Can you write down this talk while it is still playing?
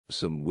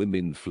Some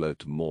women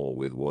flirt more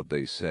with what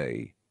they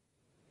say,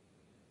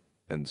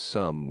 and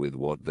some with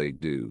what they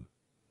do.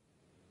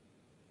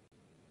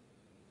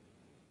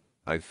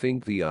 I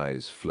think the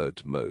eyes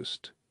flirt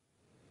most.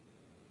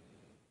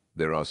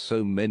 There are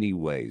so many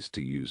ways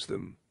to use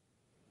them.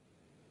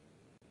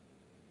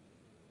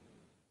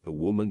 A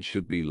woman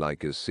should be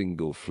like a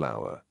single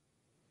flower,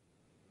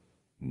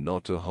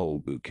 not a whole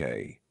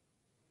bouquet.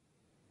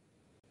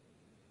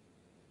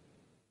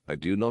 I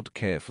do not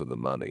care for the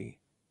money,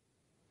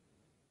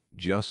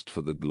 just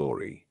for the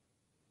glory.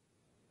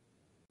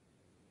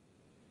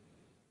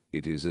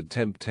 It is a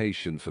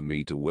temptation for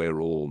me to wear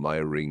all my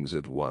rings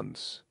at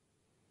once.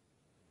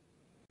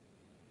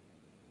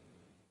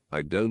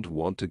 I don't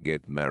want to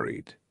get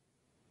married,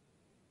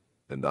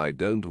 and I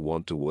don't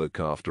want to work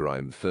after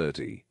I'm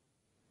 30.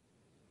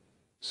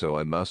 So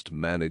I must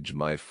manage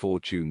my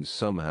fortune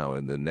somehow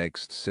in the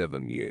next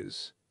 7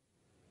 years.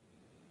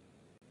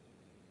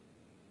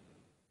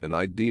 An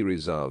idea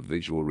is our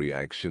visual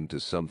reaction to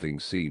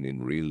something seen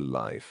in real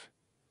life,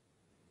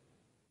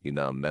 in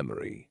our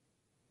memory,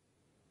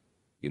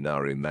 in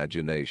our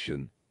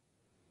imagination,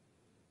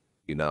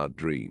 in our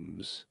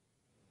dreams.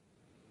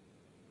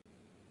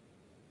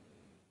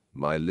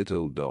 My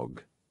little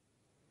dog,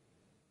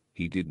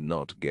 he did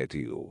not get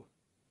ill.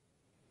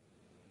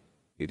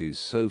 It is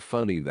so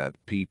funny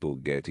that people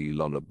get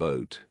ill on a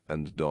boat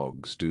and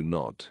dogs do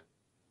not.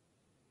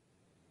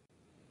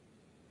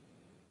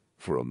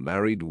 For a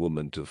married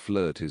woman to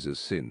flirt is a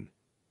sin.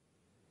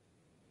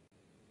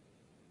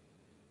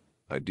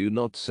 I do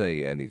not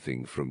say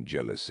anything from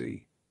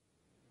jealousy.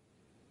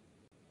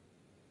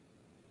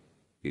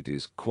 It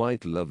is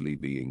quite lovely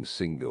being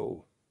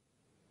single,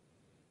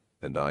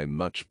 and I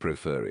much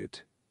prefer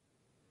it.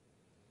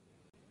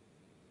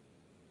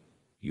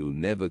 You'll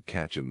never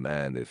catch a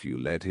man if you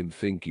let him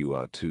think you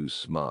are too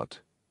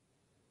smart.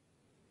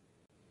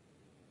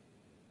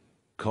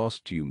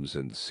 Costumes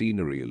and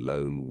scenery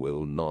alone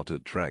will not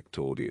attract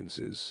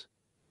audiences.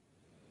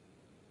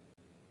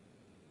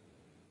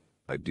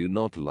 I do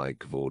not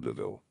like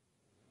vaudeville.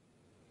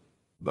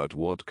 But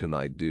what can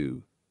I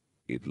do?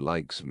 It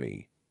likes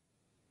me.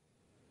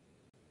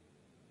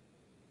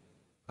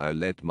 I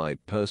let my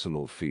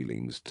personal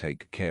feelings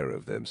take care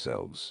of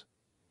themselves.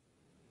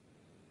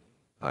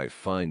 I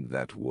find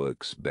that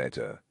works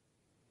better.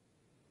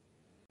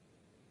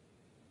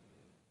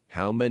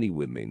 How many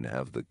women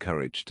have the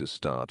courage to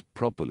start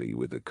properly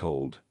with a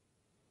cold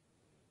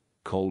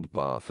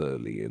bath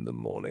early in the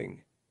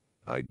morning?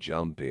 I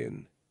jump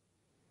in,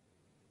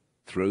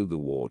 throw the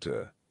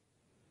water,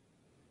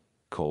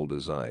 cold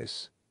as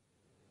ice,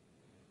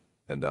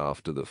 and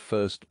after the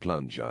first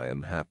plunge I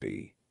am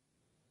happy.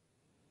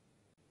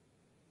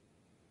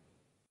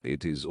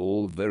 It is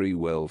all very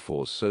well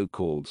for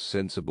so-called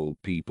sensible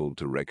people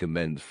to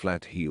recommend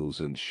flat heels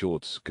and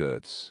short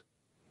skirts.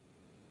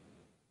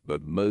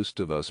 But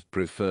most of us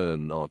prefer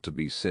not to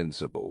be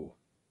sensible.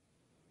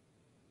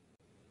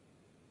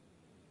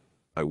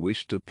 I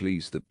wish to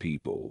please the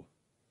people,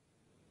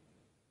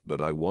 but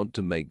I want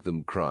to make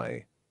them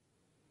cry.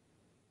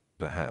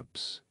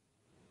 Perhaps.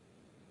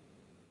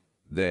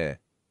 There.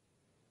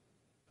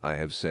 I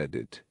have said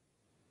it.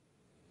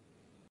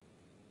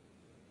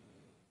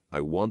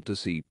 I want to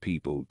see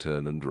people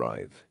turn and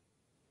writhe.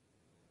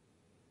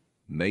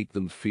 Make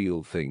them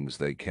feel things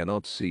they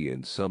cannot see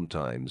and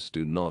sometimes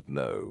do not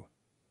know.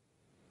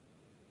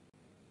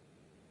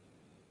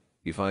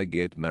 If I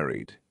get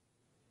married,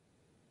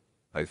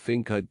 I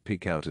think I'd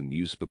pick out a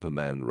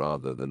newspaperman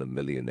rather than a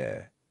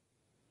millionaire.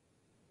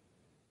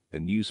 A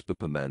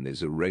newspaperman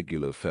is a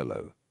regular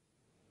fellow.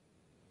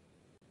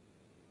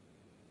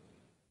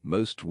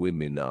 Most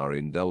women are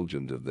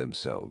indulgent of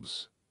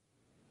themselves.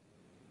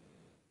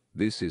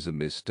 This is a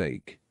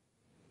mistake.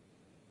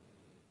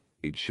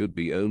 It should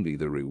be only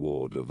the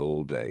reward of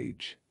old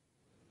age.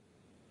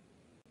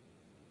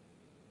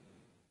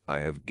 I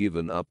have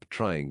given up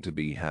trying to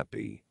be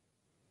happy.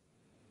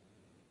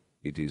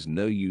 It is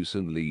no use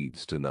and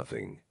leads to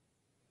nothing.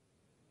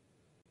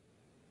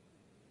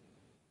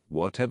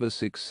 Whatever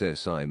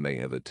success I may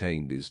have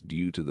attained is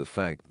due to the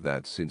fact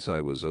that since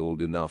I was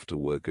old enough to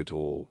work at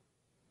all,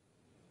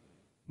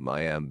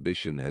 my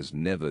ambition has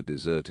never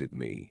deserted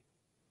me.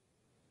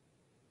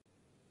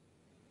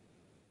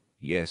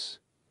 Yes,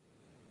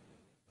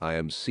 I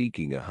am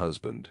seeking a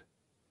husband.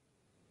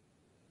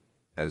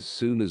 As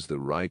soon as the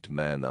right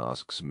man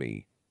asks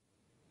me,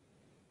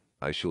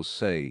 I shall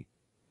say,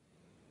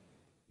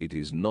 it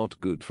is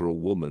not good for a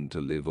woman to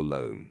live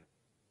alone.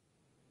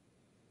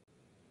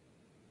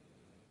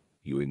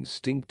 You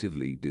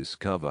instinctively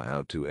discover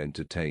how to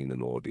entertain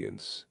an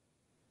audience.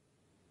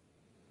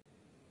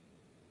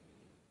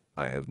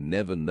 I have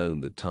never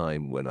known the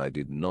time when I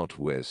did not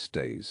wear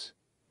stays.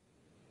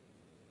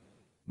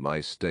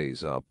 My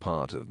stays are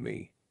part of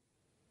me.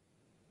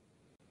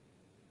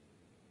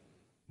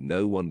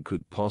 No one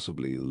could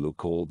possibly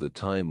look all the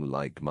time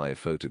like my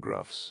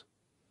photographs.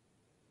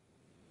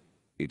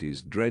 It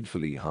is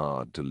dreadfully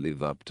hard to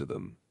live up to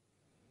them.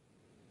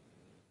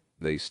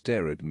 They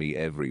stare at me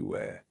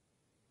everywhere.